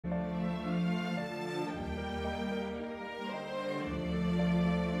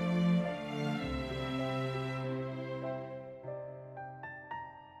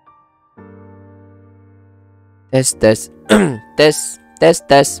Tes tes tes tes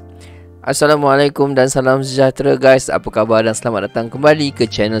tes. Assalamualaikum dan salam sejahtera guys. Apa khabar dan selamat datang kembali ke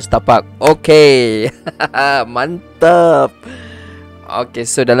channel Sapa. Okay. Mantap. Okay,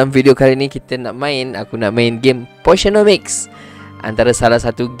 so dalam video kali ni aku nak main game Potionomics. Antara salah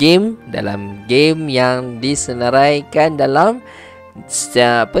satu game dalam game yang disenaraikan dalam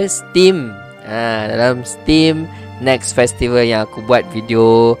Steam. Dalam Steam Next Festival yang aku buat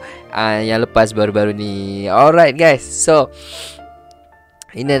video yang lepas baru-baru ni. Alright guys, so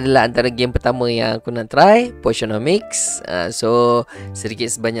ini adalah antara game pertama yang aku nak try, Potionomics. So sedikit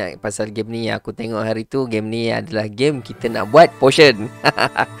sebanyak pasal game ni yang aku tengok hari tu. Game ni adalah game kita nak buat potion.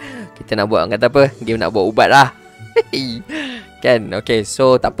 Kita nak buat, kata apa, game nak buat ubat lah. Kan, okay,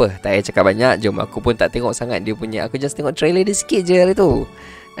 so tak apa, tak payah cakap banyak. Jom, aku pun tak tengok sangat dia punya. Aku just tengok trailer dia sikit je hari tu.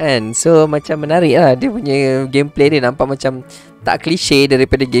 And so macam menarik lah. Dia punya gameplay dia nampak macam tak klise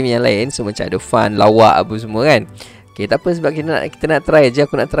daripada game yang lain. So macam ada fun, lawak apa semua kan. Okay, tak apa, sebab kita nak try je.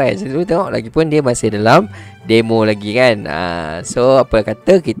 Aku nak try je dulu, tengok. Lagipun dia masih dalam demo lagi kan. So apa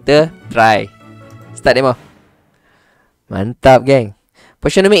kata kita try. Start demo. Mantap geng.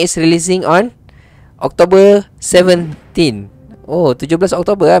 Potionomics is releasing on October 17. Oh, 17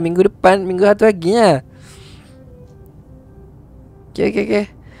 Oktober lah. Minggu depan, minggu satu lagi lah. Okay.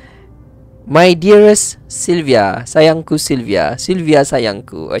 My dearest Sylvia, sayangku Sylvia, Sylvia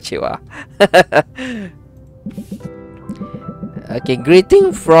sayangku. Cewa. Okay,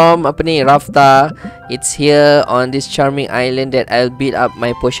 greeting from Rafta. It's here on this charming island that I'll build up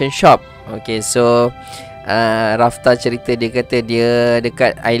my potion shop. Okay, so Rafta cerita, dia kata dia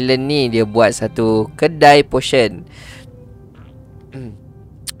dekat island ni dia buat satu kedai potion.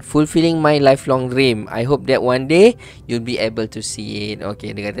 Fulfilling my lifelong dream. I hope that one day you'll be able to see it.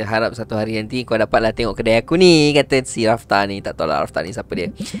 Okay, dia kata harap satu hari nanti kau dapatlah tengok kedai aku ni. Kata si Rafta ni. Tak tahu lah Rafta ni siapa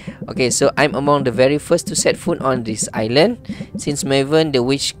dia. Okay, so I'm among the very first to set foot on this island since Maven the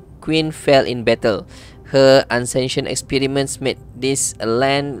Witch Queen fell in battle. Her unsanctioned experiments made this a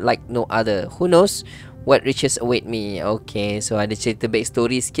land like no other. Who knows what riches await me. Okay, so ada cerita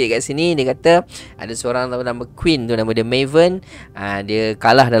backstory sikit kat sini. Dia kata ada seorang nama Queen tu, nama dia Maven. Dia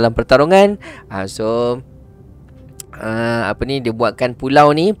kalah dalam pertarungan. Dia buatkan pulau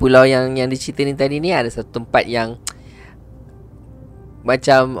ni. Pulau yang dicerita ni tadi ni ada satu tempat yang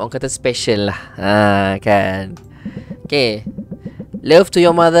macam orang kata special lah. Kan. Okay. Love to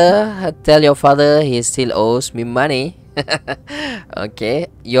your mother. Tell your father he still owes me money. Okay,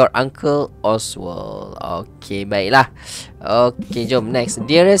 your uncle Oswald. Okay, baiklah. Okay, jom next.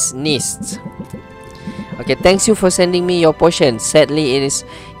 Dearest niece. Okay, thanks you for sending me your potion. Sadly,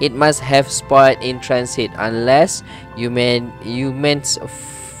 it must have spoiled in transit unless you meant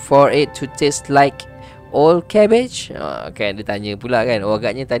for it to taste like old cabbage. Okay, dia tanya pula kan.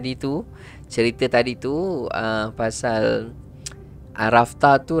 Agaknya tadi tu cerita tadi tu pasal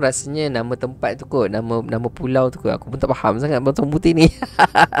Rafta tu rasanya nama tempat tu kot, nama pulau tu kot. Aku pun tak faham sangat botol putih ni.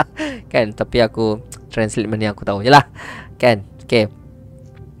 Kan, tapi aku translate mana yang aku tahu je lah. Kan. Okay,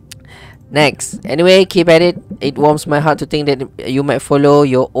 next. Anyway, keep at it. It warms my heart to think that you might follow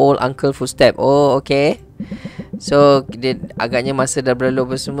your old uncle footstep. Oh, okay. So dia agaknya masa dah berlalu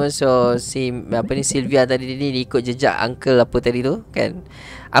apa semua. So Sylvia tadi ni dia ikut jejak uncle apa tadi tu kan.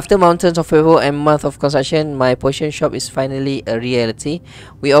 After mountains of favor and month of construction, my potion shop is finally a reality.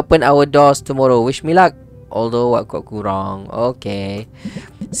 We open our doors tomorrow. Wish me luck. Although aku kurang. Okay.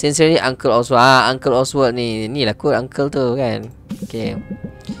 Sincerely, Uncle Oswald. Uncle Oswald ni lah kot uncle tu kan. Okay.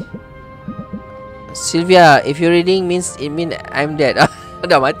 Sylvia, if you're reading it mean I'm dead.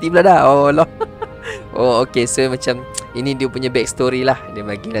 Dah mati pula dah. Oh Allah. Oh, okay. So macam ini dia punya backstory lah. Dia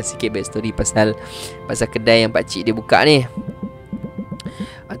bagilah sikit backstory pasal kedai yang pakcik dia buka ni.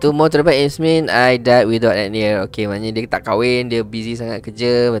 Tu more terbaik Ismin, I died without an ear. Okay, maknanya dia tak kahwin, dia busy sangat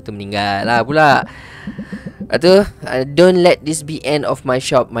kerja, lepas tu meninggal lah pula. Lepas tu don't let this be end of my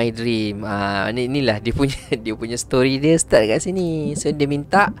shop, my dream. Inilah dia punya story dia start kat sini. So dia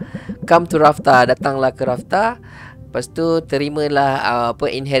minta come to Rafta, datanglah ke Rafta. Lepas tu terimalah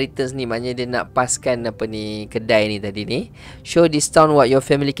inheritance ni. Maknanya dia nak paskan kedai ni tadi ni. Show this town what your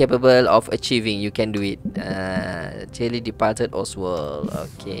family capable of achieving. You can do it. Dearly departed Oswald.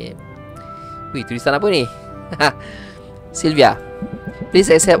 Okay. Wih, tulisan apa ni? Sylvia,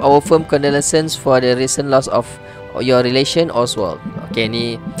 please accept our firm condolences for the recent loss of your relation Oswald. Okay,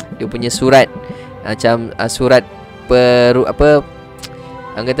 ni dia punya surat. Macam surat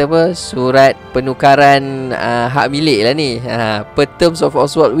Orang kata apa? Surat penukaran hak milik lah ni. Per terms of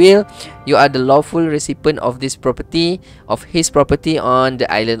Oswald will, you are the lawful recipient of this property, of his property on the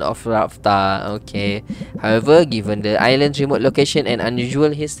island of Rafta. Okay. However, given the island's remote location and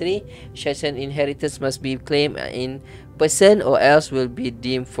unusual history, such an inheritance must be claimed in person or else will be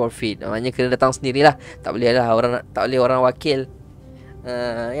deemed forfeit. Maknanya kena datang sendirilah. Tak boleh lah tak boleh orang wakil.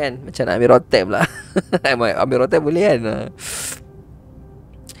 Kan? Macam nak ambil rotek pula. Ambil rotek boleh kan?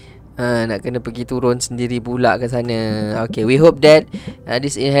 Nak kena pergi turun sendiri pula ke sana. Okay, we hope that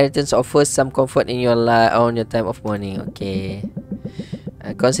this inheritance offers some comfort in your life on your time of mourning. Okay.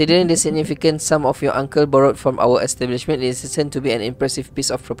 Considering the significant sum of your uncle borrowed from our establishment, it is certain to be an impressive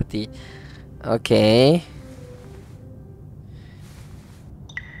piece of property. Okay.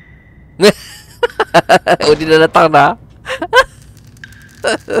 Oh, dia dah datang dah.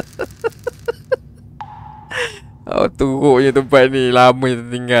 Oh, teruknya tempat ni. Lama je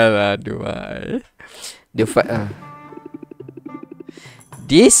tinggal. Aduh, dia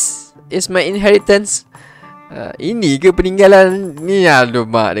this is my inheritance. Ini ke peninggalan ni? Aduh,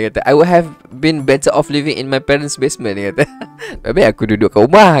 mak. Dia kata, I would have been better off living in my parents' basement. Dia kata, baik aku duduk kat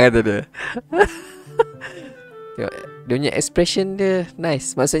rumah, kata dia. Tengok, dia punya expression dia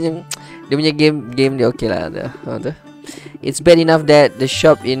nice. Maksudnya, dia punya game dia okay lah. It's bad enough that the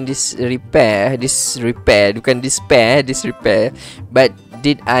shop in disrepair, but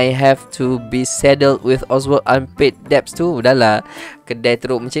did I have to be saddled with Oswald unpaid debts tu? Udahlah, kedai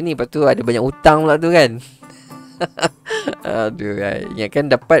teruk macam ni, lepas tu ada banyak hutang pula tu kan. Aduh,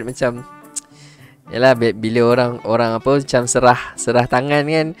 ingatkan dapat macam, yalah, bila orang apa macam serah tangan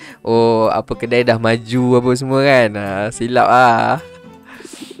kan. Oh, apa kedai dah maju apa semua kan. Silap ah.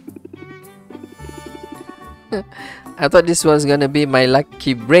 I thought this was gonna be my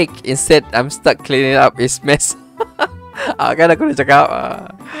lucky break. Instead, I'm stuck cleaning up his mess. Kan aku dah cakap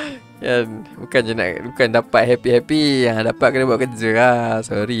kan, bukan dapat happy-happy. Yang dapat kena buat kerja lah.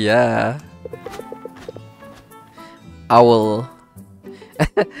 Sorry lah. Owl.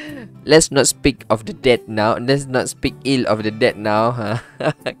 Let's not speak of the dead now. Let's not speak ill of the dead now.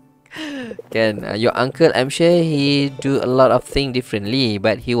 Kan, your uncle, I'm sure he do a lot of things differently,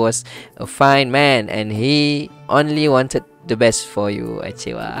 but he was a fine man and he only wanted the best for you.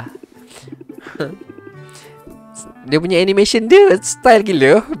 Acewa. Dia punya animation dia style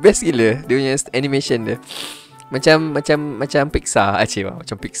gila, best gila. Dia punya animation dia macam pixar. Acewa,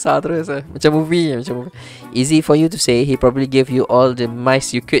 macam pixar terus. Macam movie. Easy for you to say, he probably gave you all the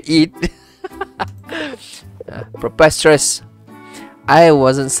mice you could eat. Preposterous. I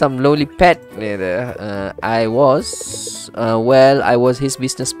wasn't some lowly pet. I was his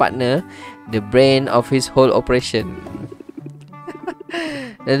business partner, the brain of his whole operation.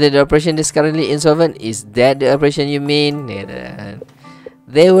 The operation is currently insolvent. Is that the operation you mean?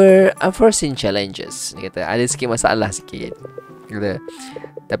 There were unforeseen challenges. Ada sikit masalah sikit.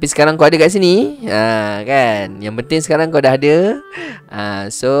 Tapi sekarang kau ada kat sini, kan. Yang penting sekarang kau dah ada.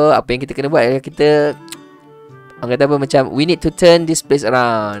 So apa yang kita kena buat adalah kita, orang kata apa, macam we need to turn this place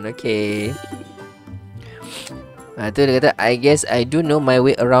around. Okay. Tu dia kata, I guess I do know my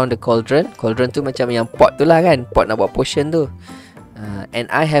way around the cauldron. Cauldron tu macam yang pot tu lah kan, pot nak buat potion tu. And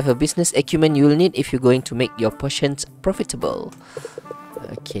I have a business acumen you'll need if you're going to make your potions profitable.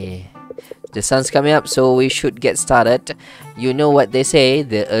 Okay. The sun's coming up, so we should get started. You know what they say,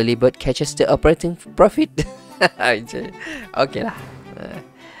 the early bird catches the operating profit. Okay lah.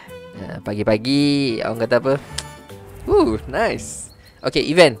 Pagi-pagi, orang kata apa, nice. Okay,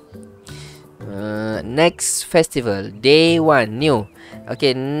 event. Next festival, day 1, new.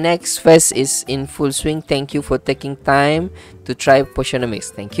 Okay, next fest is in full swing. Thank you for taking time to try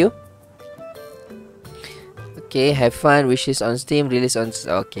Potionomics. Thank you. Okay, have fun. Wishes on Steam, release on...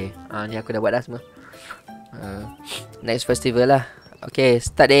 Okay, ni aku dah buat dah semua. Next festival lah. Okay,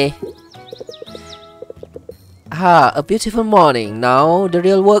 start day. A beautiful morning. Now the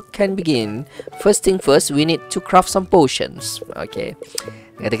real work can begin. First thing first, we need to craft some potions. Okay,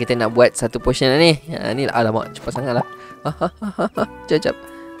 kata kita nak buat satu potion ni. Ni lah, alamak, cepat sangat lah. Sekejap.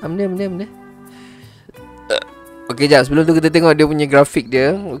 Benda. Okay, jap. Sebelum tu kita tengok dia punya grafik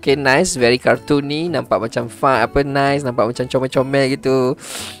dia. Okay, nice. Very cartoony. Nampak macam fun, nice. Nampak macam comel-comel gitu.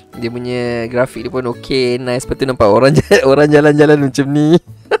 Dia punya grafik dia pun okay, nice. Lepas tu nampak orang jalan-jalan macam ni.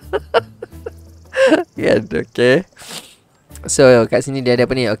 Okay. So kat sini dia ada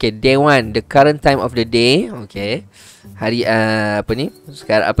apa ni? Okay, day 1, the current time of the day. Okay, hari apa ni?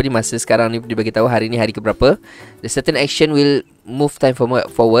 Sekarang apa ni, masa sekarang ni dia bagi tahu hari ni hari ke berapa. The certain action will move time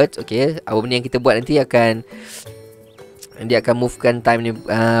forward. Okay, apa benda yang kita buat nanti akan movekan time ni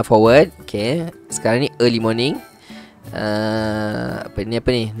forward. Okay, sekarang ni early morning. Apa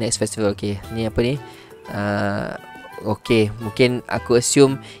ni next festival. Okay, ni apa ni? Okay, mungkin aku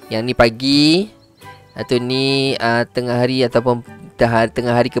assume yang ni pagi, atau ni tengah hari ataupun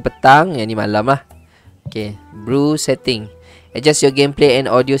tengah hari ke petang. Yang ni malam lah. Okay, brew setting, adjust your gameplay and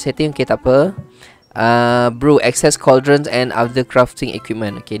audio setting. Okay, tak apa. Brew, access cauldrons and other crafting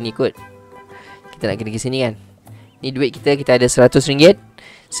equipment. Okay, ni kot kita nak kena ke sini kan. Ni duit kita ada RM100.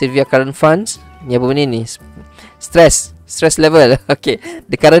 Save your current funds. Ni apa benda ni? Stress level. Okay,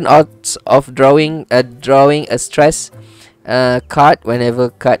 the current odds of drawing a stress card whenever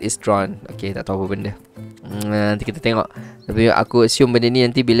card is drawn. Okay, tak tahu apa benda. Nanti kita tengok. Tapi aku assume benda ni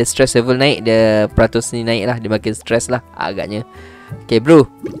nanti bila stress level naik, dia peratus ni naik lah, dia makin stress lah agaknya. Okay, bro,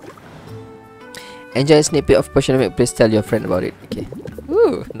 enjoy a snippet of Potionomics. Please tell your friend about it. Okay.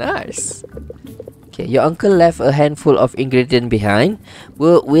 Ooh, nice. Okay, your uncle left a handful of ingredient behind.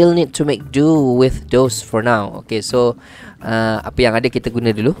 We'll need to make do with those for now. Okay, so apa yang ada kita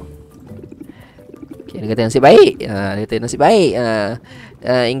guna dulu. Okay, dia kata nasib baik. Dia kata nasib baik.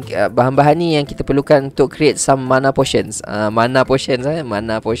 Bahan-bahan ni yang kita perlukan untuk create some mana potions. Mana potions.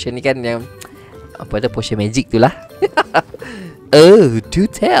 Mana potion ni kan yang apa tu, potion magic tu lah. Oh,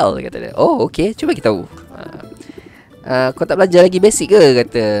 do tell, kata dia. Oh, okay, cuba kita tahu. Kau tak belajar lagi basic ke?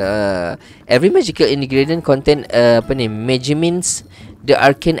 Kata every magical ingredient contain magic means the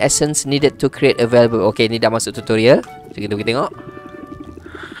arcane essence needed to create available. Okay, ni dah masuk tutorial. Kita tengok.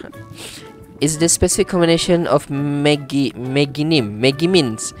 Is the specific combination of macam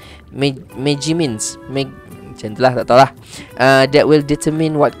tu lah, tak tahu lah. That will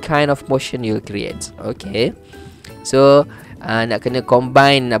determine what kind of potion you'll create. Okay, so nak kena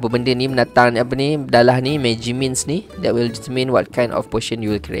combine apa benda ni, menatang apa ni, dalah ni, magic means ni, that will determine what kind of potion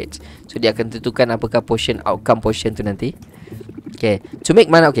you will create. So dia akan tentukan apakah potion, outcome potion tu nanti. Okay, to make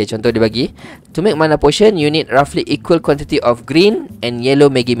mana, okay, contoh dia bagi, to make mana potion you need roughly equal quantity of green and yellow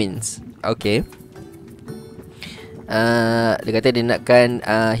magic means. Okay, dia kata dia nakkan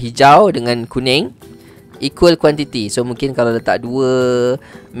hijau dengan kuning equal quantity. So mungkin kalau letak dua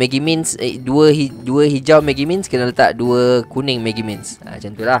Maggi Mints, dua hijau Maggi Mints, kena letak dua kuning Maggi Mints.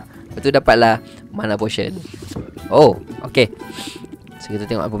 Macam tu lah. Lepas tu dapatlah mana potion. Oh, okay. So kita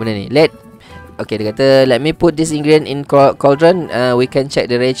tengok apa benda ni. Okay, dia kata let me put this ingredient in cauldron. We can check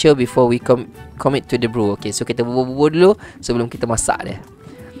the ratio before we commit to the brew. Okay, so kita bubur dulu sebelum kita masak dia.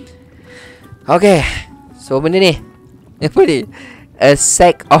 Okay, so benda ni apa ni? A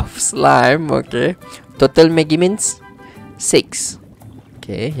sack of slime. Okay, total Maggi Mints 6.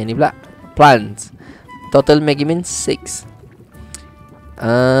 Okay, yang ni pula plants. Total Maggi Mints 6.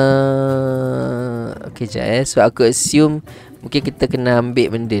 Okay, sekejap so aku assume mungkin kita kena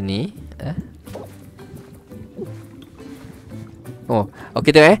ambil benda ni. Oh, okay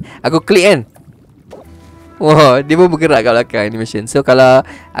tengok aku klik kan. Wah, dia pun bergerak kat belakang animation. So kalau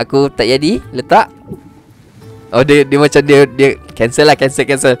aku tak jadi letak, oh dia macam dia cancel lah,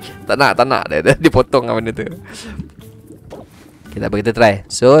 cancel. Tak nak dia potong lah benda tu. Okay, tak apa, kita try.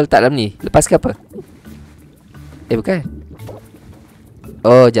 So letak dalam ni. Lepas ke apa? Bukan.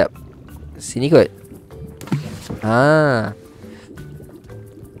 Oh, jap. Sini kot.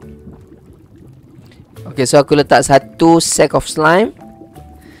 Okay, so aku letak satu sack of slime.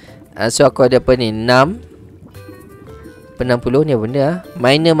 So aku ada apa ni, 6 60 ni apa benda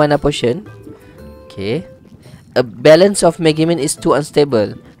minor mana potion. Okay, a balance of Maggi Mint is too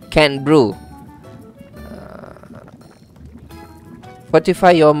unstable, can't brew.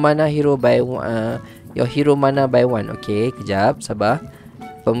 Fortify your mana hero by your hero mana by 1. Okay, kejap, sabar.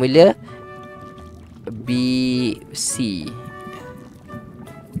 Formula BC.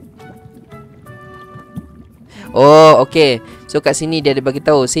 Oh, okay. So kat sini dia ada bagi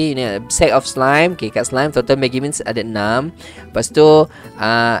tahu, see ni sack of slime. Okay, kat slime total Maggi Mints ada 6. Lepas tu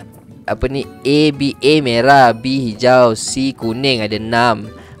apa ni, A merah, B hijau, C kuning ada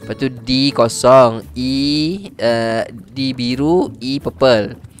 6. Lepas tu D kosong, D biru, E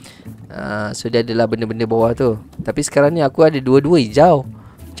purple. So dia adalah benda-benda bawah tu. Tapi sekarang ni aku ada dua-dua hijau.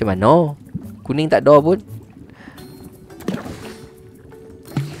 Macam mana? Kuning tak ada pun.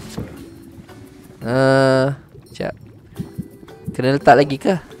 Sekejap. Kena letak lagi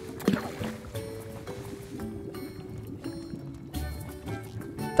ke?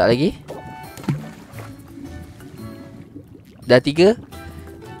 Tak lagi? Dah 3?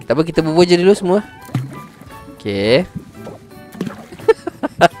 Tak apa, kita bubur je dulu semua. Okay.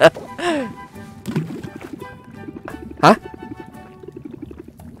 Hah?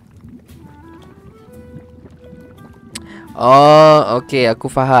 Oh, okay, aku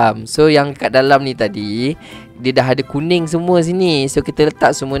faham. So yang kat dalam ni tadi, dia dah ada kuning semua sini. So kita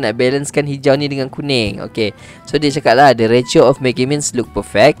letak semua nak balancekan hijau ni dengan kuning. Okay, so dia cakap lah, the ratio of measurements look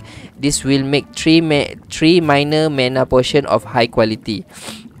perfect. This will make three minor mana portion of high quality.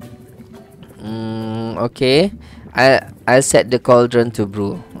 Okay, I'll set the cauldron to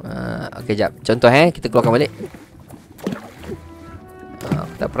brew. Okay, jap. Contoh kita keluarkan balik.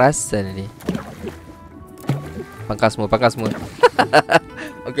 Aku tak perasan ni. Pangkas semua.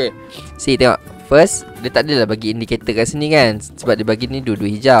 Okay, see, tengok. First, dia tak adalah bagi indikator kat sini kan, sebab dia bagi ni dua-dua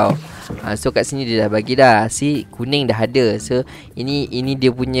hijau. So kat sini dia dah bagi dah. See, kuning dah ada. So ini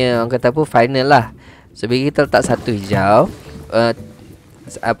dia punya, orang kata apa, final lah. So bagi kita letak satu hijau.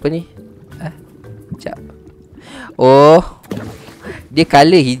 Apa ni? Sekejap. Oh, dia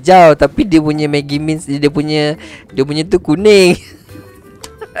color hijau, tapi dia punya Maggi Mints, dia punya tu kuning.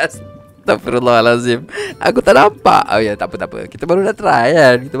 Astagfirullahalazim. Aku tak nampak. Oh ya, tak apa. Kita baru nak try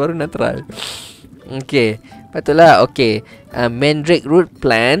kan. Okay, patutlah. Okay, mandrake root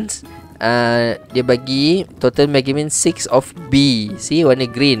plants, dia bagi total Maggi Mints 6 of B. See, warna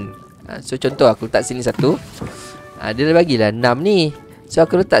green. So contoh aku letak sini satu. Dia dah bagilah 6 ni. So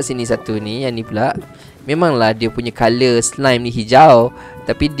aku letak sini satu ni. Yang ni pula, memanglah dia punya color slime ni hijau,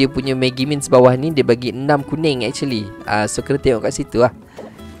 tapi dia punya Maggi Mints bawah ni dia bagi 6 kuning actually. So kena tengok kat situ lah.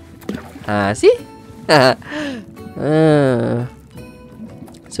 See?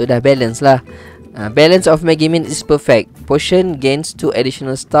 So dah balance lah. Balance of Maggi Mints is perfect. Portion gains 2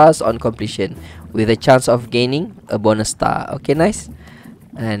 additional stars on completion, with a chance of gaining a bonus star. Okay, nice.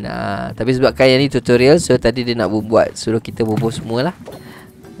 And tapi sebabkan yang ni tutorial, so tadi dia nak buat suruh kita bubuh semua lah.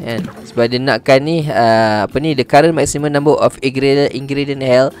 And sebab dia nakkan ni the current maximum number of ingredient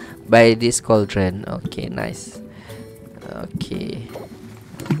held by this cauldron. Okay, nice. Okay,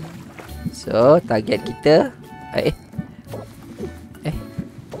 so target kita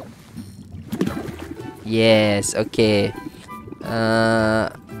yes, okay.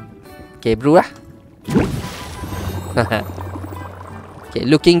 Okay, brew lah. Okay,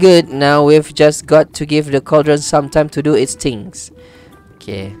 looking good. Now we've just got to give the cauldron some time to do its things.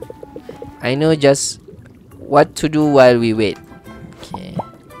 Okay, I know just what to do while we wait. Okay,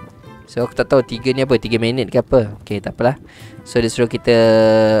 so aku tak tahu 3 ni apa, 3 minit ke apa. Okay, tak apalah. So dia suruh kita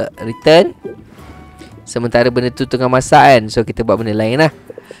return sementara benda tu tengah masak kan. So kita buat benda lain lah.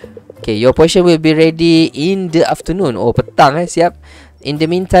 Okay, your portion will be ready in the afternoon. Oh, petang siap. In the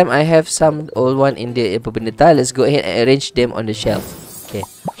meantime, I have some old one in the benda tile. Let's go ahead and arrange them on the shelf. Okay.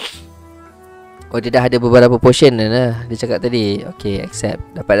 Oh, dia dah ada beberapa portion dah. Dia cakap tadi. Okay, accept.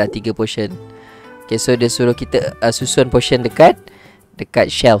 Dapatlah 3 portion. Okay, so dia suruh kita susun portion dekat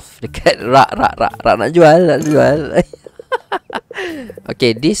shelf. Dekat rak nak jual.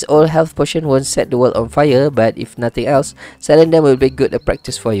 Okay, this old health potion won't set the world on fire, but if nothing else, selling them will be good at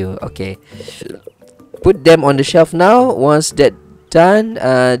practice for you. Okay, put them on the shelf now. Once that done,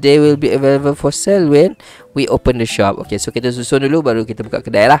 they will be available for sale when we open the shop. Okay, so kita susun dulu baru kita buka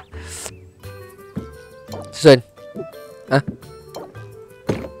kedai lah. Susun.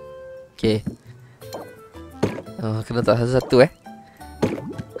 Okay. Oh, kena tak satu-satu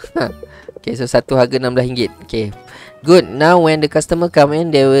Okay, so satu harga RM16. Okay, good. Now when the customer come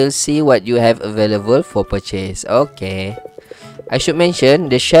in, they will see what you have available for purchase. Okay, I should mention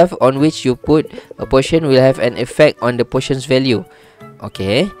the shelf on which you put a portion will have an effect on the portion's value.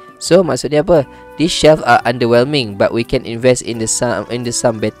 Okay, so maksudnya apa? These shelves are underwhelming, but we can invest in the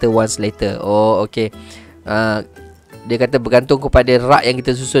some better ones later. Oh, okay. Dia kata bergantung kepada rak yang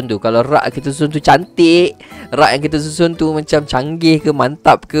kita susun tu. Kalau rak kita susun tu cantik, rak yang kita susun tu macam canggih ke,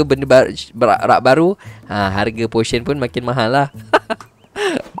 mantap ke, benda rak baru, harga portion pun makin mahal lah.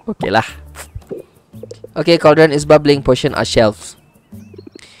 Okay lah. Okay, cauldron is bubbling, portion are shelves.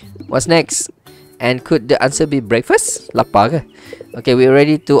 What's next? And could the answer be breakfast? Lapar ke? Okay, we're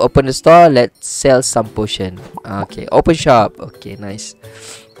ready to open the store. Let's sell some portion. Okay, open shop. Okay, nice.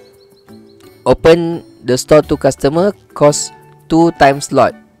 Open the store to customer, cost 2 time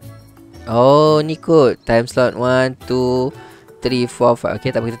slot. Oh, ni kot time slot 1, 2, 3, 4, 5.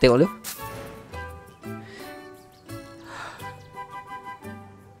 Okay, tak apa, kita tengok dulu.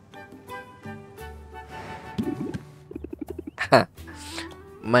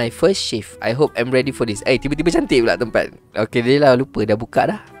 My first shift. I hope I'm ready for this. Tiba-tiba cantik pula tempat. Okay, dia lah lupa dah buka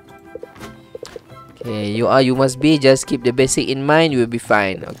dah. Okay, you must be. Just keep the basic in mind. You will be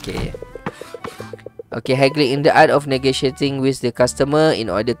fine. Okay. Okay, haggling in the art of negotiating with the customer in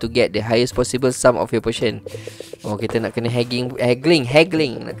order to get the highest possible sum of your portion. Oh, kita nak kena haggling.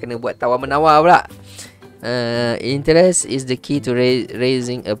 Nak kena buat tawar-menawar pula. Interest is the key to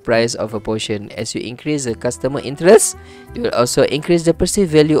raising a price of a portion. As you increase the customer interest, you will also increase the perceived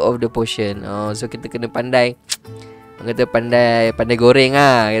value of the portion. So kita kena pandai, kata pandai goreng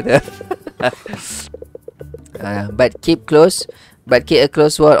kata. But keep a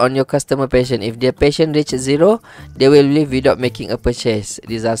close watch on your customer patient. If their patient reaches 0, they will leave without making a purchase.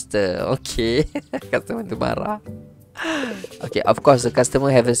 Disaster. Okay. Customer tu marah. Okay, of course, the customer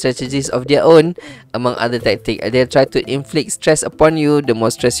have a strategies of their own. Among other tactics, they try to inflict stress upon you. The more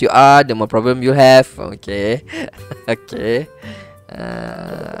stressed you are, the more problem you have. Okay. Okay.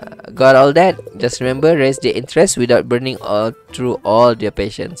 Got all that? Just remember, raise the interest without burning through all their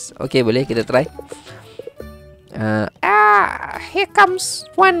patience. Okay, boleh kita try. Here comes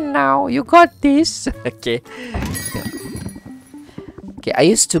one now. You got this. Okay. Okay, I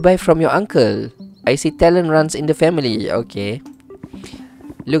used to buy from your uncle. I see talent runs in the family. Okay.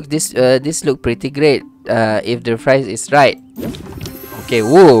 Look, this look pretty great. If the price is right. Okay,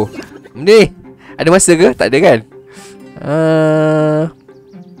 whoa. Ni ada masa ke? Tak ada kan?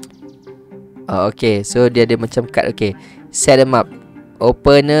 Okay, so dia ada macam card. Okay, set them up.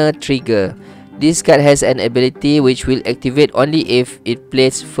 Opener trigger. This card has an ability which will activate only if it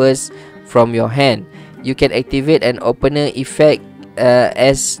plays first from your hand. You can activate an opener effect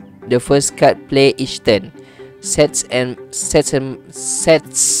as the first card play each turn. Sets dia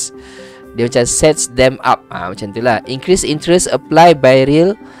macam sets them up. Macam tu lah. Increase interest apply by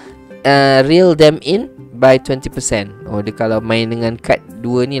reel them in by 20%. Oh, dia kalau main dengan card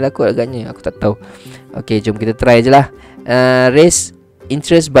 2 ni lah kot agaknya. Aku tak tahu. Okay, jom kita try je lah. Raise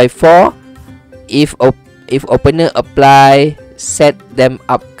interest by 4 if opener apply set them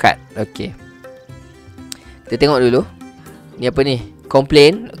up card. Okay, kita tengok dulu. Ni apa ni?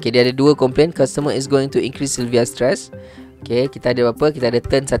 Complain. Okay, dia ada 2 complain. Customer is going to increase Sylvia's stress. Okay, kita ada apa? Kita ada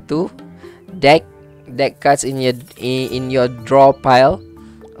turn 1. Deck cards in your draw pile.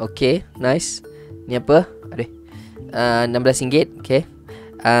 Okay, nice. Ni apa? Aduh. RM16. Okay.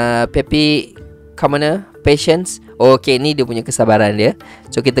 Peppy commoner patience. Okay, ni dia punya kesabaran dia.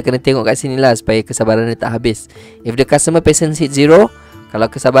 So kita kena tengok kat sini lah supaya kesabaran dia tak habis. If the customer patience hit 0, kalau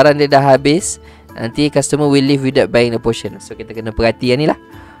kesabaran dia dah habis, nanti customer will leave without buying the portion. So kita kena perhati yang ni lah.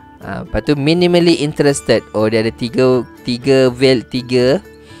 Lepas tu minimally interested. Oh, dia ada 3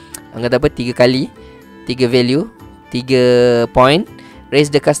 anggap apa? 3 kali 3 value, 3 point.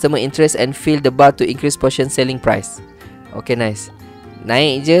 Raise the customer interest and fill the bar to increase portion selling price. Okay, nice.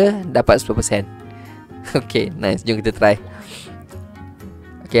 Naik je dapat 10%. Okay, nice. Jom kita try.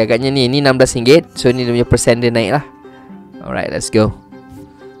 Okay, agaknya ni RM16. So ni dia punya persen dia naik lah. Alright, let's go.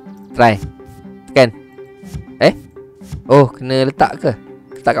 Try. Tekan. Oh, kena letak ke?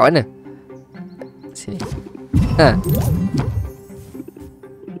 Letak kat mana? Sini.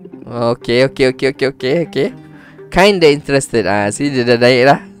 Okay. Kinda interested. Sini dia dah naik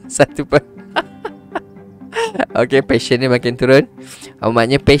lah. 1 pun. Okay, passion dia makin turun.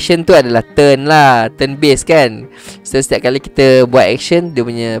 Maknanya passion tu adalah turn lah. Turn base kan. So setiap kali kita buat action, dia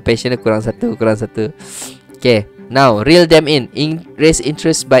punya passion dia kurang 1. Okay, now reel them in. Raise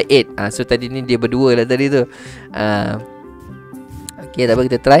interest by 8. So tadi ni dia berdua lah tadi tu. Okay, tak apa,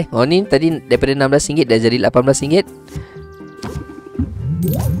 kita try. Oh, ni tadi daripada RM16 dah jadi RM18.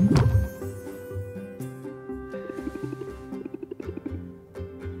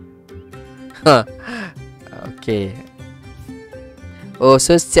 Okay. Oh,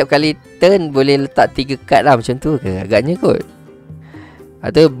 so setiap kali turn boleh letak 3 card lah macam tu ke? Agaknya kot.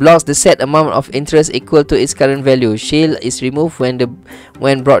 Atau blocks the set amount of interest equal to its current value. Shield is removed when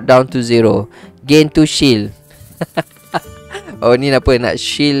brought down to 0. Gain 2 shield. Oh, ni apa? Nak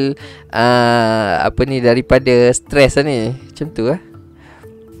shield apa ni daripada stress lah ni. Macam tu lah.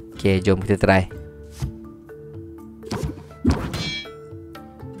 Okay, jom kita try.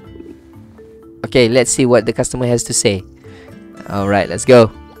 Okay, let's see what the customer has to say. Alright, let's go.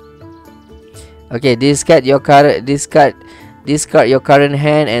 Okay, discard your current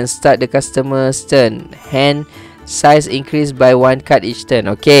hand and start the customer's turn. Hand size increase by 1 card each turn.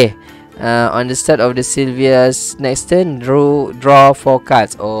 Okay. On the start of the Sylvia's next turn, draw 4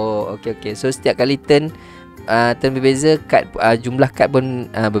 cards. Oh, okay. So setiap kali turn berbeza, jumlah kad pun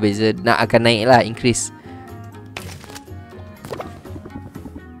berbeza. Akan naik lah, increase.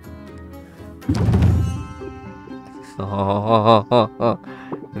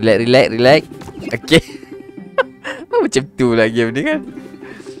 Relax. Okay. Macam tu lah game ni kan.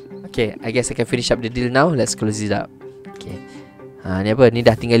 Okay, I guess I can finish up the deal now. Let's close it up. Okay. Ni apa? Ni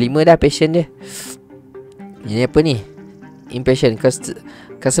dah tinggal 5 dah patient dia. Ni apa ni? Impatient.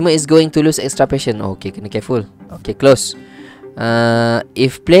 Customer is going to lose extra patient. Okay, kena careful. Okay, close.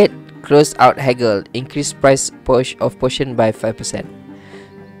 If played, Close out haggle. Increase price of portion by 5%.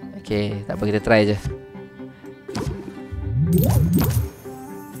 Okay, tak apa, kita try je.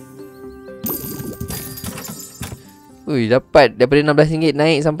 Ui, dapat daripada RM16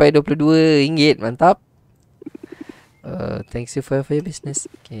 naik sampai RM22. Mantap. Thanks you for your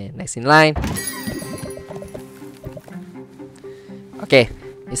business. Okay, next in line. Okay,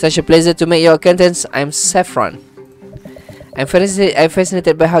 it's such a pleasure to make your acquaintance. I'm Saffron. I'm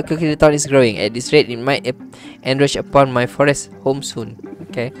fascinated by how quickly the town is growing. At this rate, it might enlarge upon my forest home soon.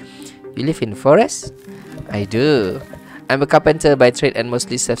 Okay, you live in forest? I do. I'm a carpenter by trade and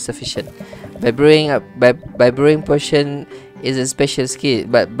mostly self-sufficient. Brewing potion is a special skill,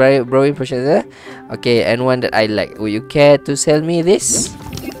 but brewing potion is okay, and one that I like. Would you care to sell me this?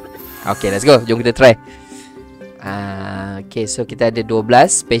 Okay, let's go. Jom kita try. Okay, so kita ada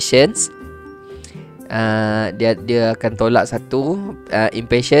 12 patience. Dia akan tolak satu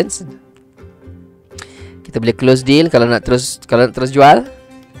impatience. Kita boleh close deal kalau nak terus jual.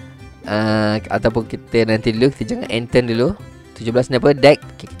 Ataupun kita nanti dulu, kita jangan enter dulu. 17 ni apa? Deck.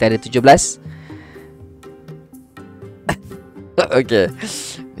 Okay, kita ada 17. Okay,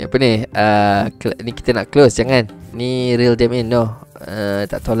 ni apa ni? Ni kita nak close, jangan. Ni real them in, no.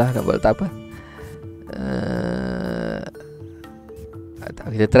 Tak tahu lah nak buat tak apa.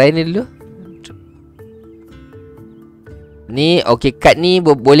 Kita try ni dulu. Ni okay, card ni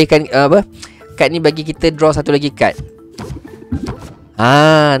bolehkan apa? Card ni bagi kita draw satu lagi card.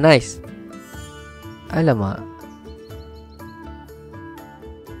 Nice. Alamak.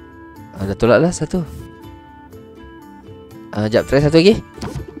 Dah tolak lah satu. Sekejap, try satu lagi.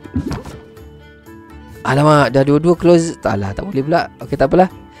 Alamak, dah dua-dua close. Tak boleh pula. Okay, tak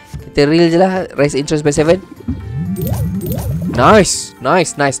apalah. Kita real je lah. Raise interest by 7. Nice.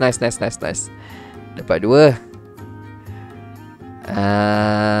 Dapat 2.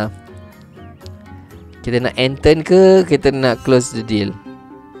 Kita nak enter ke kita nak close the deal?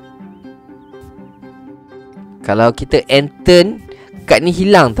 Kalau kita enter, kad ni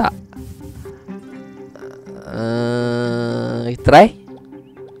hilang tak? Try.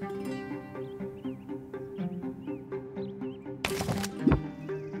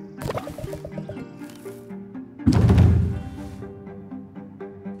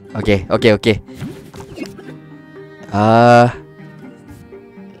 Okay.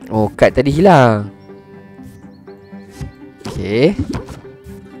 Oh, kad tadi hilang.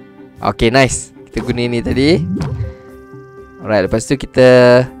 Okay, nice. Kita guna ni tadi. Alright, lepas tu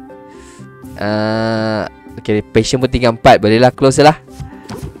kita okay, patient pun tinggal 4. Bolehlah close lah.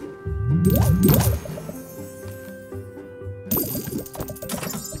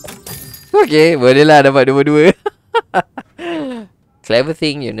 Okay, bolehlah dapat 2-2. Clever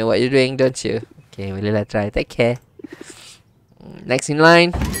thing, you know what you're doing, don't you? Okay, bolehlah try. Take care. Next in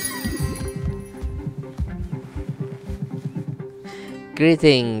line.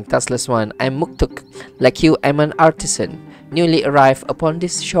 Greeting, taskless one. I'm Muktuk. Like you, I'm an artisan, newly arrived upon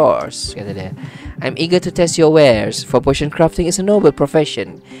these shores. Kata dia. I'm eager to test your wares, for potion crafting is a noble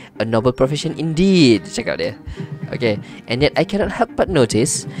profession. A noble profession indeed, cakap dia. Okay, and yet I cannot help but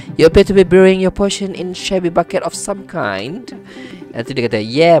notice you appear to be brewing your potion in shabby bucket of some kind. Nanti dia kata,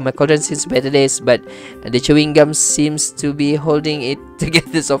 yeah, my cauldron seems better days, but the chewing gum seems to be holding it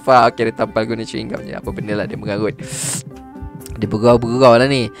together so far. Okay, dia tampal guna chewing gum je. Apa benda lah, dia mengarut. Dia bergurau lah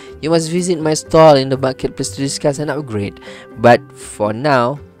ni. You must visit my stall in the marketplace to discuss an upgrade. But for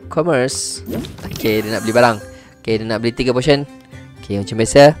now, commerce. Okay, dia nak beli barang. Okay, dia nak beli 3 potion. Okay, macam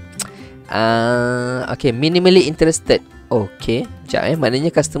biasa. Okay, minimally interested. Okay, sekejap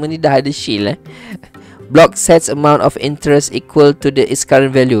maknanya customer ni dah ada shield Block sets amount of interest equal to its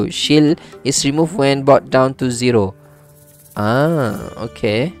current value. Shield is removed when brought down to 0.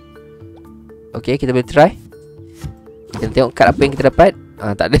 Okay. Okay, kita boleh try. Kita tengok kad apa yang kita dapat.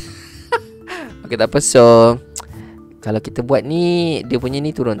 Tak ada. Okay, tak apa. So kalau kita buat ni, dia punya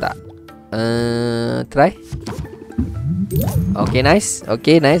ni turun tak? Try. Okay, nice.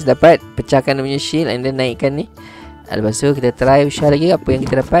 Okay, nice. Dapat. Pecahkan dia punya shield and then naikkan ni. Lepas tu kita try usaha lagi apa yang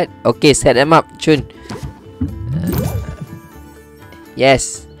kita dapat. Okay, set them up. Cun.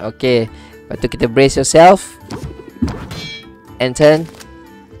 Yes. Okay. Lepas tu kita brace yourself. And turn.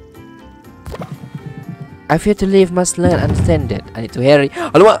 I fear to leave must learn understand it. I need to hurry.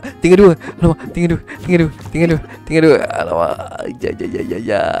 Alamak, tinggal 2. Alamak, tinggal 2. Alamak.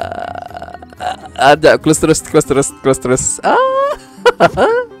 Ya. Ada close terus.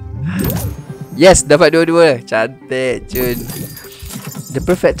 Yes, dapat 2-2. Cantik, cun. The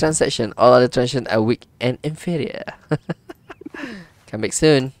perfect transaction. All other transactions are weak and inferior. Come back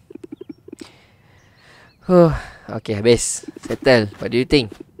soon. Okay, habis. Settle. What do you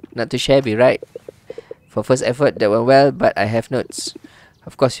think? Not too shabby, right? For first effort, that went well, but I have notes.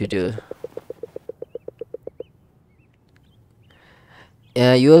 Of course you do.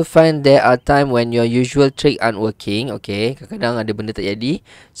 You will find there are time when your usual trick aren't working. Okay, kadang-kadang ada benda tak jadi.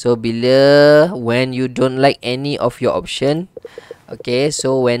 So when you don't like any of your option. Okay,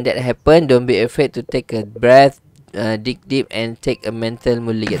 so when that happen, don't be afraid to take a breath, dig deep and take a mental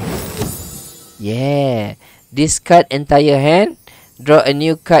mulligan. Yeah, discard entire hand. Draw a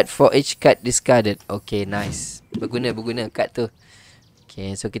new card for each card discarded. Okay, nice. Berguna card tu.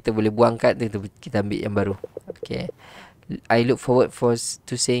 Okay, so kita boleh buang card tu, kita ambil yang baru. Okay. I look forward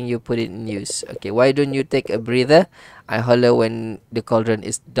to seeing you put it in use. Okay, why don't you take a breather? I holler when the cauldron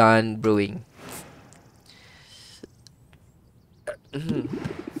is done brewing.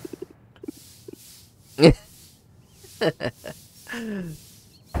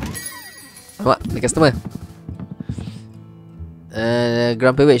 Nampak, the customer.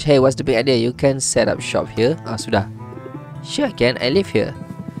 Grumpy Witch, hey, what's the big idea? You can set up shop here. Sudah. Sure, I can. I live here.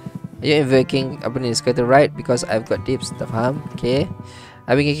 Are you invoking apa ni, scatter right? Because I've got tips. Tak faham. Okay.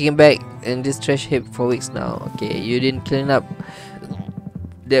 I've been kicking back in this trash heap for weeks now. Okay, you didn't clean up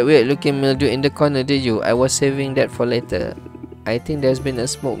that weird looking mildew in the corner, did you? I was saving that for later. I think there's been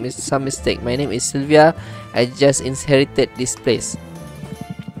some mistake. My name is Sylvia. I just inherited this place.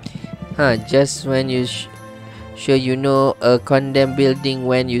 Just when you sure you know a condemned building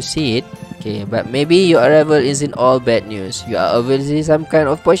when you see it. Okay, but maybe your arrival isn't all bad news. You are obviously some kind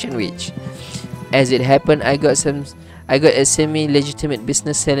of potion witch. As it happened, I got a semi-legitimate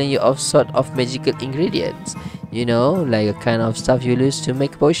business selling you all sort of magical ingredients. You know, like a kind of stuff you use to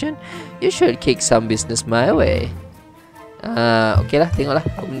make potion. You should kick some business my way. Okay lah, tengoklah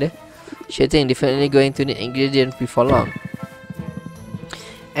apa benda. Sure thing, definitely going to need ingredients before long.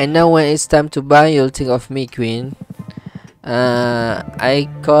 And now when it's time to buy, you'll think of me, Queen. I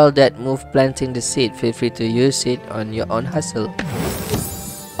call that move planting the seed. Feel free to use it on your own hustle.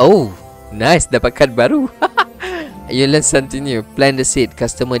 Oh, nice, dapat card baru. You learn something new. Plant the seed,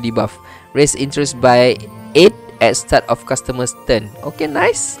 customer debuff. Raise interest by 8 at start of customer's turn. Okay,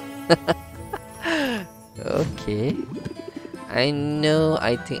 nice. Okay, I know,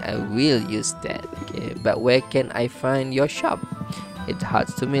 I think I will use that. Okay, but where can I find your shop? It's hard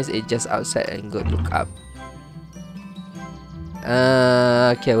to miss. It's just outside and go look up.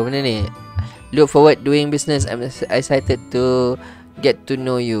 Okay, apa benda ni? Look forward doing business. I'm excited to get to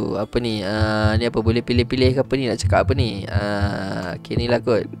know you. Apa ni? Ni apa, boleh pilih-pilih ke apa ni? Nak cakap apa ni? Okay, ni lah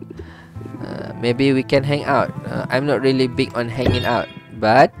kot. Maybe we can hang out. I'm not really big on hanging out,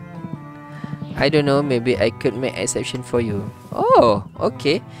 but I don't know, maybe I could make exception for you. Oh,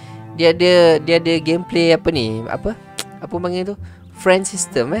 okay. Dia ada gameplay apa ni? Apa panggil tu? Friend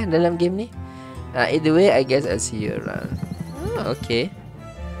system dalam game ni. Either way, I guess I'll see you around. Okay.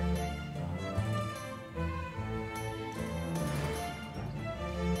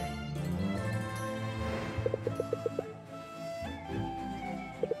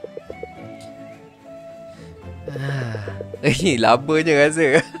 Lama je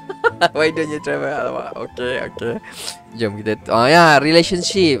rasa. Why don't you travel? Alamak. Okay. Jom kita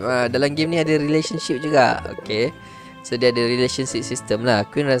relationship. Dalam game ni ada relationship juga. Okay. So dia ada relationship system lah.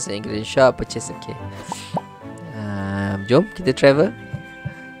 Queen rasa ingredient shop, purchase. Okay. Jom kita travel.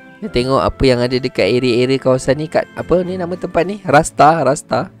 Kita tengok apa yang ada dekat area-area kawasan ni. Kat apa ni nama tempat ni? Rasta.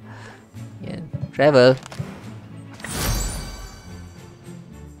 Yeah. Travel.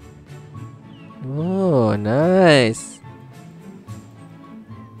 Oh, nice.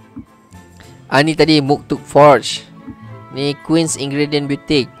 Ni tadi Muktuk Forge. Ni Queen's Ingredient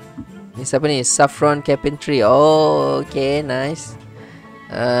Boutique. Ni siapa ni? Saffron Carpentry. Oh, okay, nice.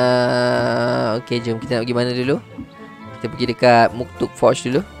 Okay, jom kita nak pergi mana dulu? Kita pergi dekat Muktuk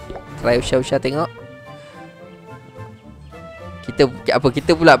Forge dulu. Try usah-usah tengok.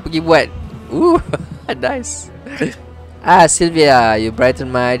 Kita pula pergi buat. Nice. Sylvia, you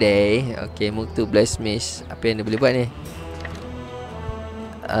brighten my day. Okay, Muktuk Blacksmith. Apa yang dia boleh buat ni?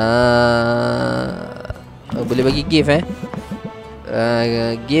 Boleh bagi gift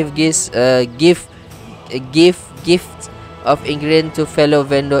gift of ingredient to fellow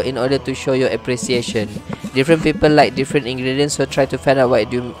vendor in order to show your appreciation. Different people like different ingredients, so try to find out what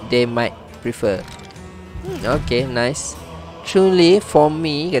they might prefer. Okay, nice. Truly for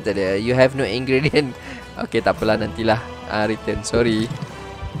me, kata dia, you have no ingredient. Okay, tak apalah, nantilah return. Sorry.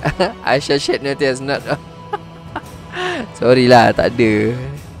 I shall shed no tears, not. Sorry lah, tak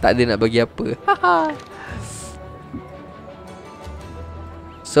ada nak bagi apa.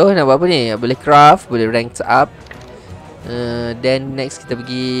 So nak buat apa ni? Boleh craft, boleh rank up. Then next kita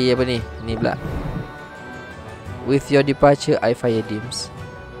pergi apa ni? Ni pula. With your departure, I fire dims.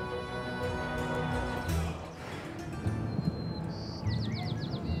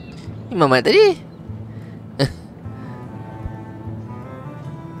 Ni mamat tadi.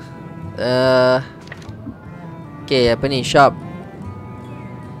 Okay, apa ni? Shop.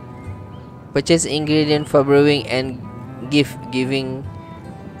 Purchase ingredient for brewing and giving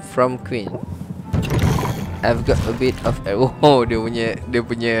from Queen. I've got a bit of oh, dia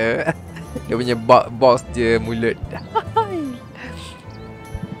punya box je mulut.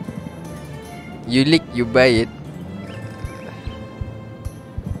 You lick, you buy it.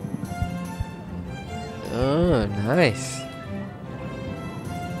 Oh, nice.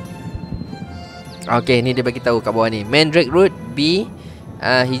 Okay, ni dia bagi tahu kat bawah ni. Mandrake root B,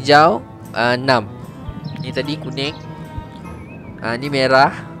 hijau 6. Ni tadi kuning. Ni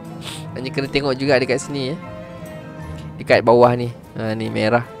merah. Hanya kena tengok juga dekat sini ya. Dekat bawah ni. Ni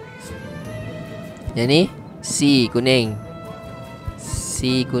merah. Yang ni C kuning.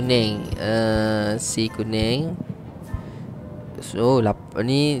 C kuning. C kuning. So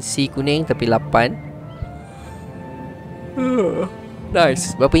ni C kuning tapi 8.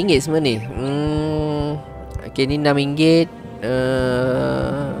 Nice. Berapa ringgit semua ni? Okay, ni RM6.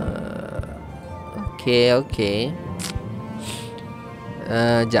 Okay.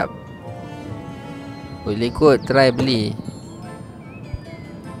 Jap. Boleh kot try beli.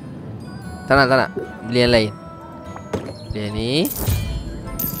 Tak nak. Beli yang lain. Beli yang ni.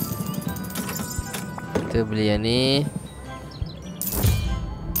 Kita beli yang ni.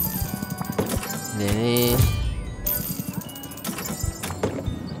 Beli yang ni.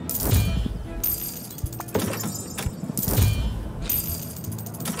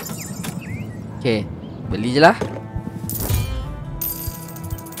 Okay, beli je lah.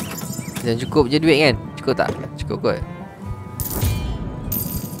 Jangan cukup je duit kan? Cukup tak? Cukup kot.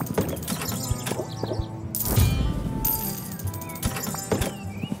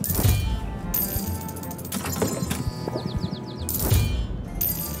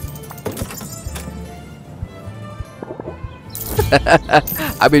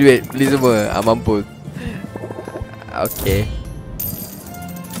 Habis duit, beli semua. Mampu. Okay.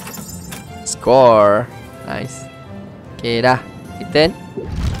 Score. Nice. Okay dah. Return.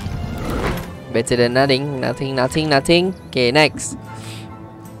 Better than nothing. Okay, next.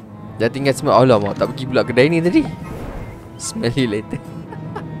 Dah tinggal semua. Alamak, tak pergi pula kedai ni tadi. Smell you later.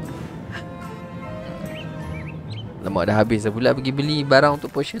 Alamak, dah habis dah pula pergi beli barang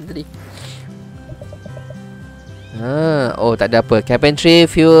untuk potion tadi. Oh, tak ada apa. Carpentry,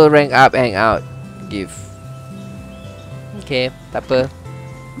 fuel, rank up, hang out. Give. Okay, tak apa.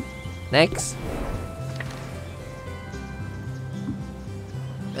 Next.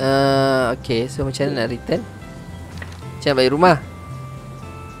 Okay, so macam mana nak return? Macam nak balik rumah?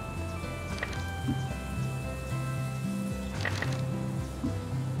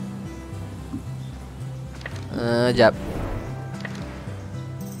 Jap.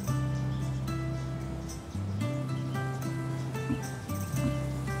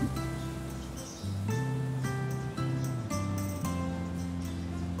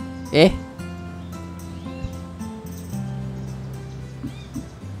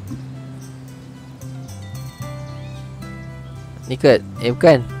 Ni kot.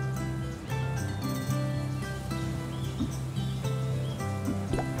 Bukan.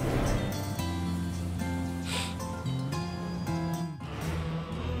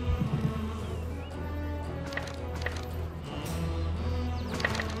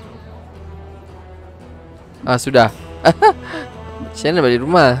 Sudah. Macam mana balik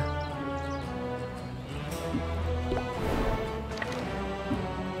rumah?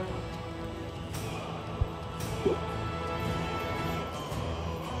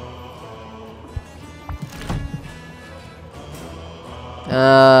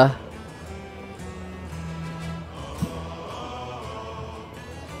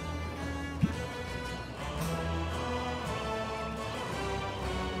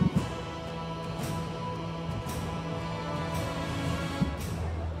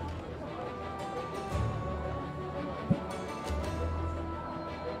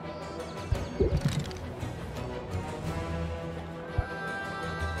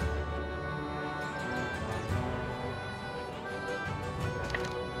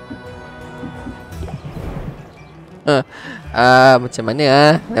 Macam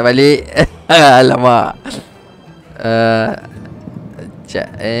mana nak balik? Alamak.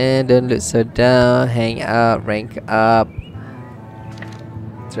 Don't look so down. Hang out, rank up.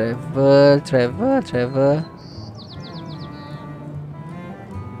 Travel.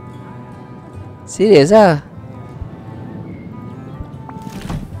 Serius ah?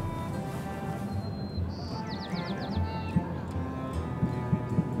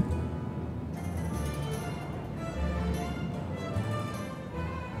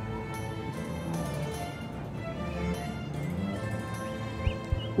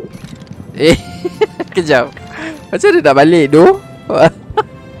 Eh, kejap. Macam mana nak balik tu?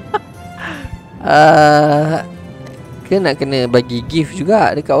 Kena bagi gift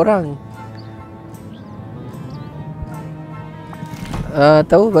juga dekat orang.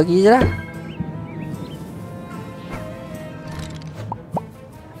 Tahu bagi je lah.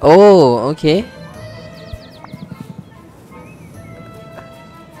 Oh, okay.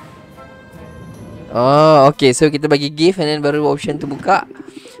 Oh, okay. So kita bagi gift and then baru option tu buka.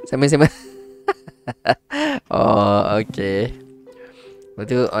 Sama-sama. Oh, okay. Lepas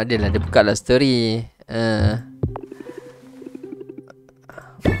tu adalah dia buka lah story.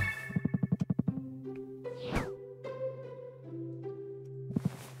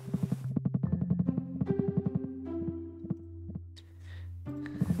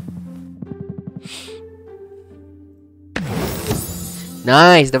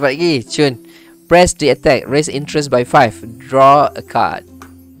 Nice, dapat lagi. Cun. Press the attack. Raise interest by 5. Draw a card.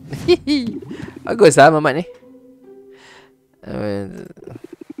 Bagus lah Mamat ni.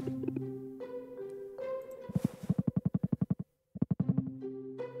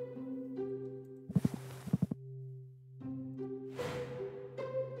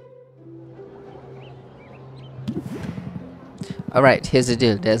 Alright, here's the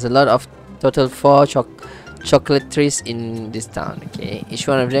deal. There's a lot of total 4 chocolatories in this town. Okay, each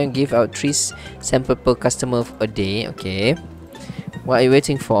one of them give out 3 sample per customer a day. Okay, what are you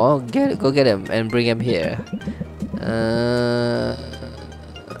waiting for? Go get them and bring them here.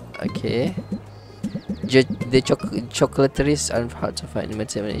 Okay. The chocolatories are hard to find.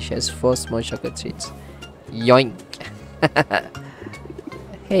 She has 4 small chocolate treats. Yoink.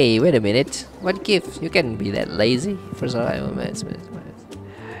 Hey, wait a minute. What gift? You can't be that lazy. First of all,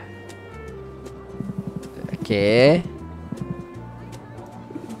 okay.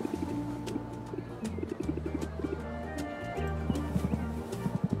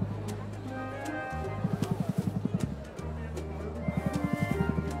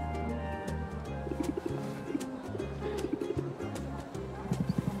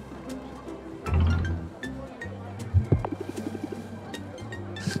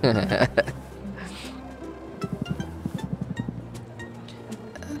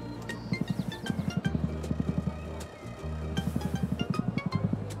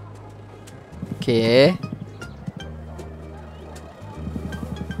 Okay.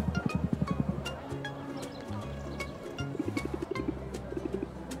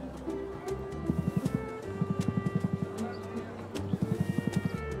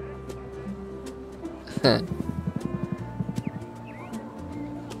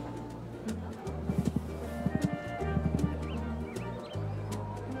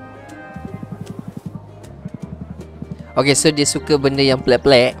 Okay, so dia suka benda yang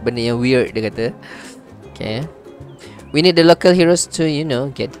pelik-pelik, benda yang weird dia kata. Okay. We need the local heroes to, you know,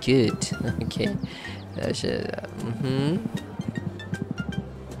 get good. Okay.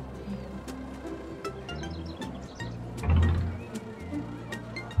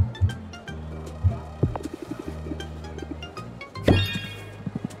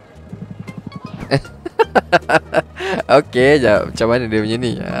 Okay, jap. Macam mana dia punya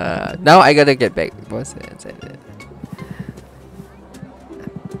ni? Now I gotta get back, boss.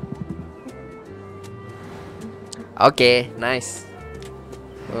 Okay, nice.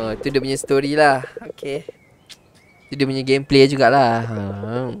 Oh, itu dia punya story lah. Okay. Itu dia punya gameplay jugalah.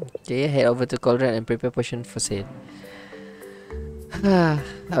 Okay, head over to Cauldron and prepare potion for sale.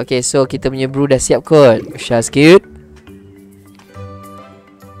 Okay, so kita punya brew dah siap kot. Shaz cute.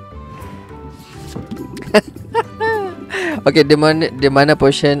 Okay, the mana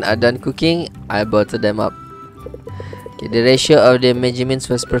potion are done cooking, I bottle them up. Okay, the ratio of the measurements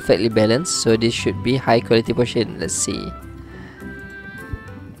was perfectly balanced, so this should be high quality potion. Let's see.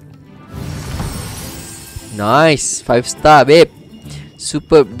 Nice, 5 star babe.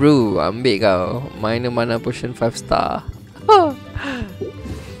 Super brew, ambil kau. Mana potion 5 star.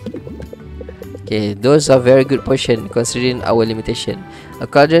 Okay, those are very good potion considering our limitation. A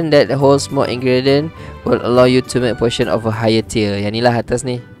cauldron that holds more ingredient will allow you to make potion of a higher tier. Yang ni lah atas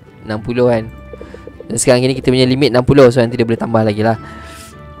ni 60 kan. Dan sekarang ni kita punya limit 60, so nanti dia boleh tambah lagi lah.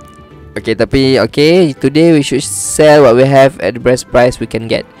 Okay, tapi okay, today we should sell what we have at the best price we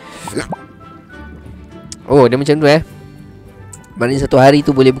can get. Oh, dia macam tu maknanya satu hari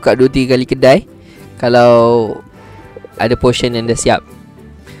tu boleh buka 2-3 kali kedai kalau ada potion yang dah siap.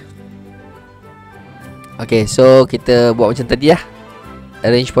 Okay, so kita buat macam tadi lah.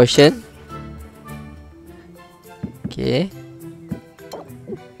 Arrange potion. Okay.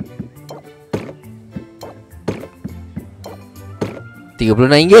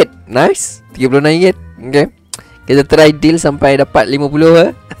 RM39. Nice. RM39. Okay. Kita try deal sampai dapat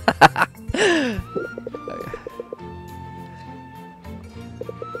 50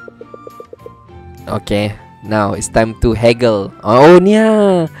 Okay, now it's time to haggle. Oh ni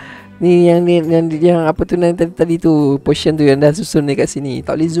ah. Ni yang apa tu tadi tu, portion tu yang dah susun dekat sini.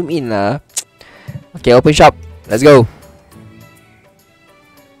 Tak boleh zoom in lah. Okay, open shop. Let's go.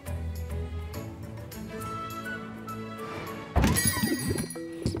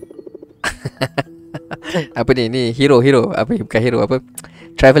 Apa ni? Ni hero. Apa, bukan hero, apa?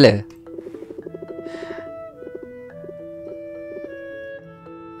 Traveler.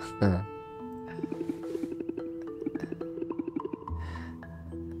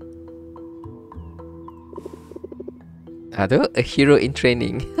 Tu a hero in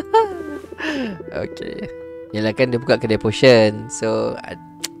training. Okay. Yalah kan dia buka kedai potion. So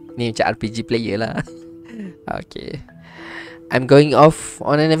ni macam RPG player lah. Okay. I'm going off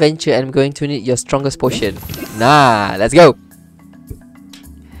on an adventure and I'm going to need your strongest potion. Nah, let's go.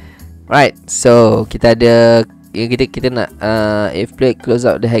 Right, so kita ada kita nak if play close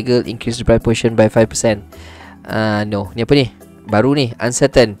out the haggle, increase the price potion by 5%. No, ni apa ni? Baru ni,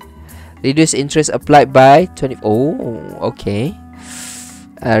 uncertain. Reduce interest applied by 20. Oh, okay.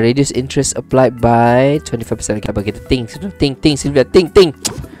 Reduce interest applied by 25%. Okay, apa kita think Sylvia, think.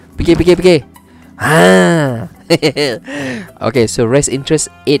 Fikir. Okay, so raise interest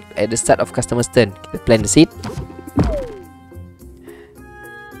 8 at the start of customer's turn. Kita plant the seed.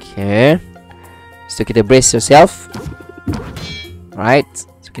 Okay. So kita brace yourself. Right.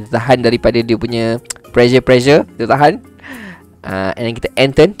 So kita tahan daripada dia punya pressure. Kita tahan. And then kita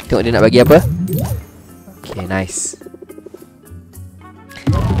end turn. Tengok dia nak bagi apa. Okay, nice.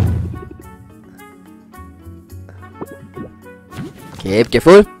 Okay,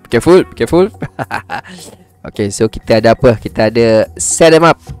 careful. Okay, so kita ada apa? Kita ada set them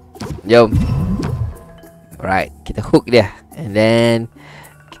up. Jom. Alright, kita hook dia. And then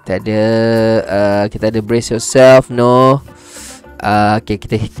kita ada brace yourself. No. Okay,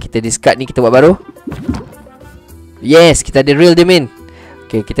 kita discard ni, kita buat baru. Yes, kita ada real them in.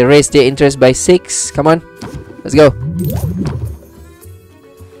 Okay, kita raise the interest by 6. Come on, let's go.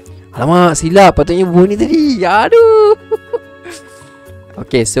 Alamak, silap. Patutnya buah ni tadi. Aduh.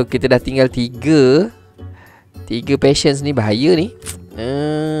 Okay, so kita dah tinggal 3 patience ni. Bahaya ni.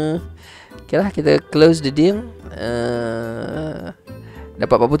 Okay lah, kita close the deal.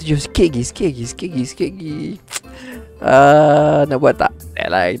 Dapat 47. Sikit lagi. Nak buat tak?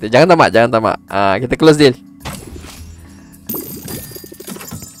 Yalah, kita jangan tamak. Kita close deal.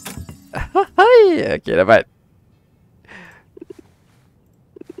 Okay, dapat.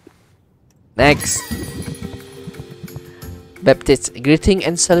 Next. Baptist, greeting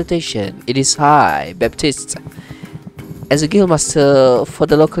and salutation. It is I, Baptist. As a guild master for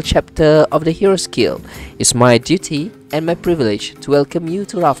the local chapter of the Heroes Guild, it's my duty and my privilege to welcome you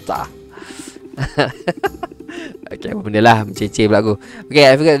to Rafta. Okay, apa benda lah, mencece pula aku. Okay,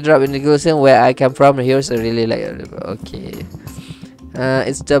 I forgot to drop in the guild where I come from. The heroes are really like. Okay.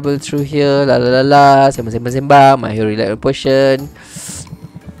 It's double through here. Sembang. My hero like a potion.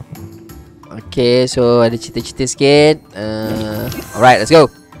 Okay, so ada cerita-cerita sikit. Alright, let's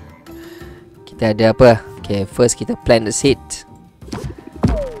go. Kita ada apa? Okay, first kita plant the seed.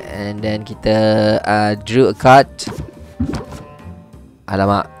 And then kita drew a card.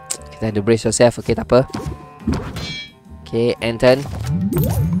 Alamak, kita ada brace yourself. Okay, tak apa. Okay, end turn.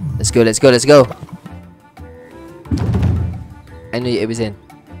 Let's go. I know you everything.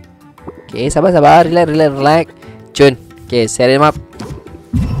 Okay, sabar. Relax. Cun. Okay, set him up.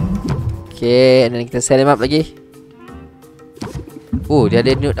 Okay, and then kita set him up lagi. Oh, dia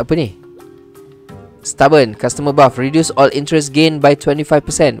ada note apa ni? Stubborn, customer buff, reduce all interest gain by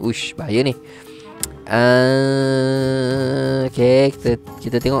 25%. Ush, bahaya ni. Okay,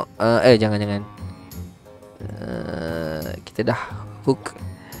 kita tengok. Jangan. Kita dah hook.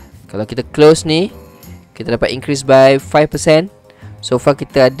 Kalau kita close ni, kita dapat increase by 5%. So far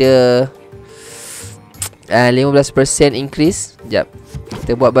kita ada 15% increase. Sekejap,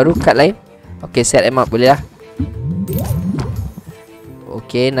 kita buat baru card lain. Okay, set em up boleh lah.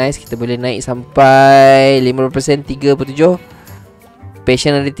 Okay, nice. Kita boleh naik sampai 50%, 37.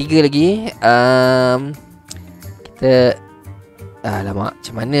 Patient ada 3 lagi. Kita alamak,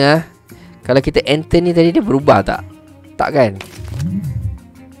 macam mana lah. Kalau kita enter ni tadi, dia berubah tak? Tak kan?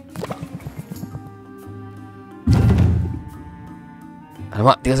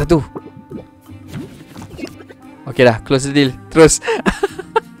 Alamak, tinggal 1. Okay dah, close the deal. Terus.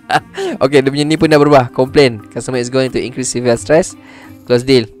 Okay, dia punya ni pun dah berubah. Complain, customer is going to increase severe stress. Close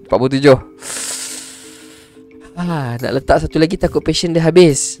deal, 47. Nak letak satu lagi, takut patient dia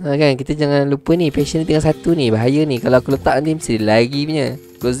habis. Kan, kita jangan lupa ni, patient dia tinggal 1 ni. Bahaya ni, kalau aku letak nanti mesti lagi punya.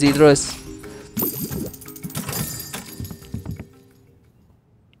 Close deal terus.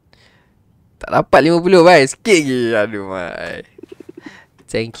 dapat 50 bye. Sikit lagi. Aduh mai.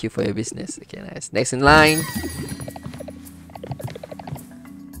 Thank you for your business. Okay, nice. Next in line.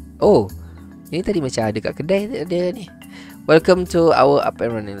 Oh, ini tadi macam ada kat kedai dia ni. Welcome to our up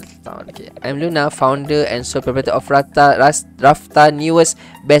and running town. Okay, I'm Luna, founder and sole proprietor of Rafta newest,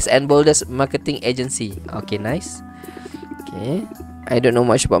 best and boldest marketing agency. Okay, nice. Okay, I don't know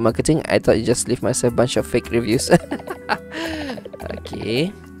much about marketing. I thought you just leave myself a bunch of fake reviews.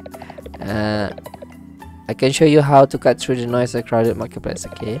 Okay. I can show you how to cut through the noise of crowded marketplace.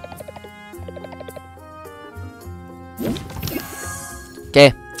 Okay.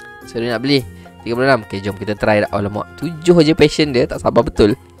 Okay, so dia nak beli 36. Okay, jom kita try. Alamak, 7 je passion dia. Tak sabar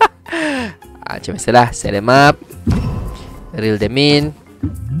betul. Macam biasalah, set them up, reel them in.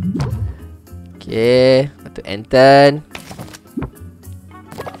 Okay, lepas tu enter.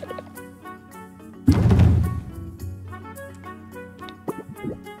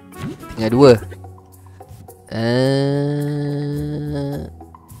 Tinggal 2.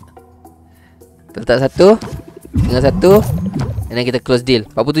 Letak 1, tinggal 1. And then kita close deal.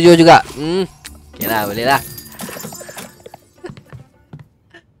 47 juga. Okay lah, boleh lah.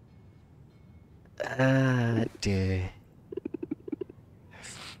 Aduh.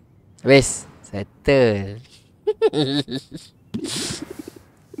 Habis. Settle.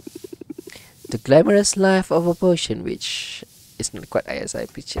 The glamorous life of a potion witch is not quite as I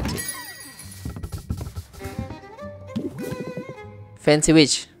pictured it. Fancy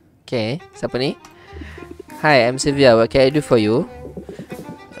witch. Okay, siapa ni? Hi, I'm Sylvia. What can I do for you?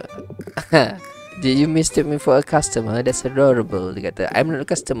 Did you mistake me for a customer? That's adorable. Dia kata, I'm not a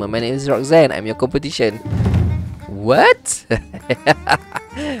customer. My name is Roxanne. I'm your competition. What?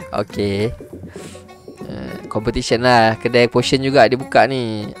 Okay. Competition lah. Kedai potion juga dia buka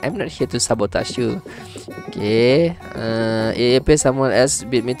ni. I'm not here to sabotage you. Okay. It appears someone else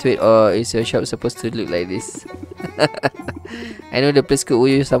beat me to it, or is your shop supposed to look like this? I know the place could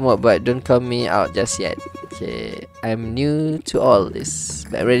woo you somewhat, but don't call me out just yet. Okay. I'm new to all this,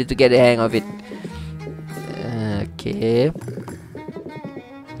 but I'm ready to get the hang of it. Okay.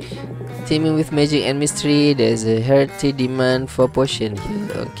 Teaming with magic and mystery, there's a hearty demand for potion here.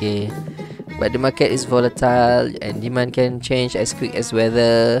 Okay. But the market is volatile and demand can change as quick as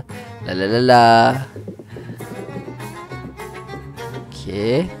weather. La la la la.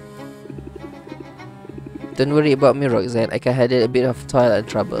 Okay. Don't worry about me, Roxanne. I can handle a bit of toil and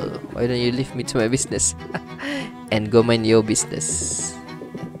trouble. Why don't you leave me to my business and go mind your business?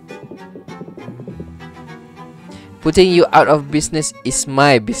 Putting you out of business is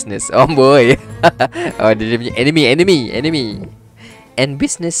my business. Oh boy. Oh, dia punya enemy. And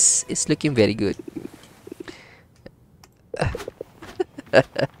business is looking very good.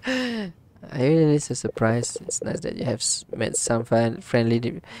 I really so surprised. It's nice that you have met some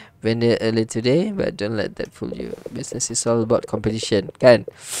friendly vendor earlier today, but don't let that fool you. Business is all about competition, kan?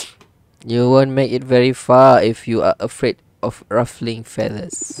 You won't make it very far if you are afraid of ruffling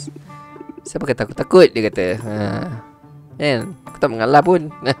feathers. Siapa kata aku takut? Dia kata. Kan? Aku tak mengalah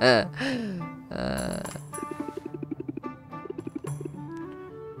pun.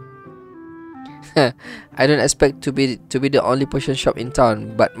 I don't expect to be the only potion shop in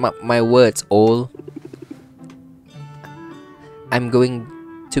town, but my words, all. I'm going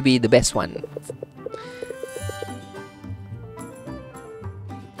to be the best one.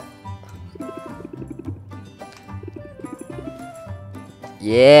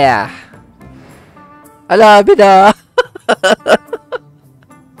 Yeah. Alah, beda.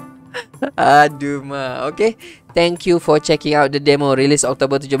 Aduh ma. Okay. Thank you for checking out the demo release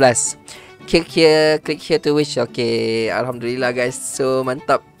October 17. Click here to wish. Okay, alhamdulillah guys. So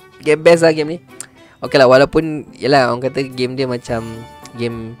mantap. Game best lah game ni. Okay lah, walaupun yalah orang kata game dia macam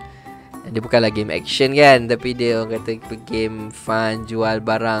game, dia bukanlah game action kan, tapi dia orang kata game fun, jual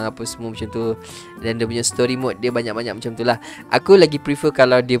barang apa semua macam tu. Dan dia punya story mode dia banyak-banyak macam tu lah. Aku lagi prefer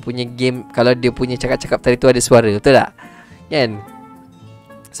kalau dia punya game, kalau dia punya cakap-cakap tadi tu ada suara, betul tak? Kan?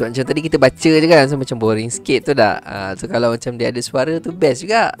 So macam tadi kita baca je kan, so macam boring sikit tu tak? So kalau macam dia ada suara tu best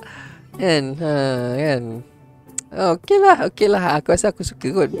juga. Kan? Kan? Okay lah. Aku rasa aku suka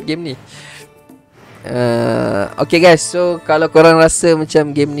kot game ni. Okay guys, so kalau korang rasa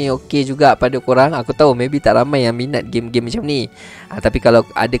macam game ni okay juga pada korang, aku tahu maybe tak ramai yang minat game-game macam ni. Tapi kalau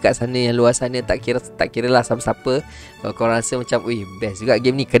ada kat sana yang luar sana, tak kira lah siapa-siapa, kalau korang rasa macam best juga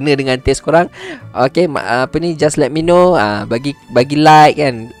game ni, kena dengan taste korang, okay, apa ni, just let me know. Bagi like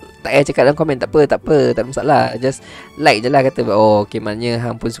kan. Tak payah cakap dalam komen, tak apa, tak ada masalah. Just like je lah, kata okay, maknanya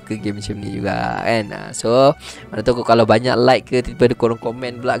hang pun suka game macam ni juga kan. So mana tahu kalau banyak like ke, tiba-tiba ada korang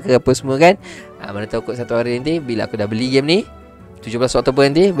komen pula ke apa semua kan. Mana tahu kot satu hari nanti bila aku dah beli game ni, 17 Oktober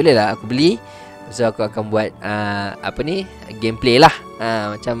nanti boleh lah aku beli. So aku akan buat gameplay lah.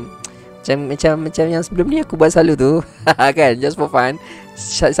 Macam yang sebelum ni aku buat selalu tu. Kan, just for fun.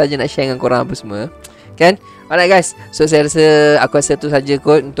 Saja nak share dengan korang apa semua. Kan? Alright guys. So aku rasa tu saja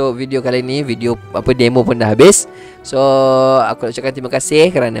kot untuk video kali ni. Video demo pun dah habis. So aku nak ucapkan terima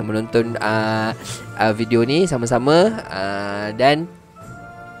kasih kerana menonton video ni sama-sama. Dan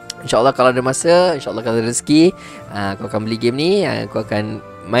InsyaAllah kalau ada masa, InsyaAllah kalau ada rezeki, aku akan beli game ni. Aku akan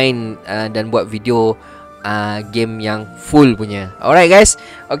main dan buat video game yang full punya. Alright guys.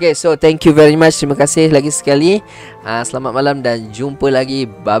 Okay, so thank you very much. Terima kasih lagi sekali. Selamat malam dan jumpa lagi.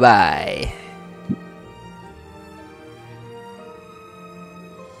 Bye bye.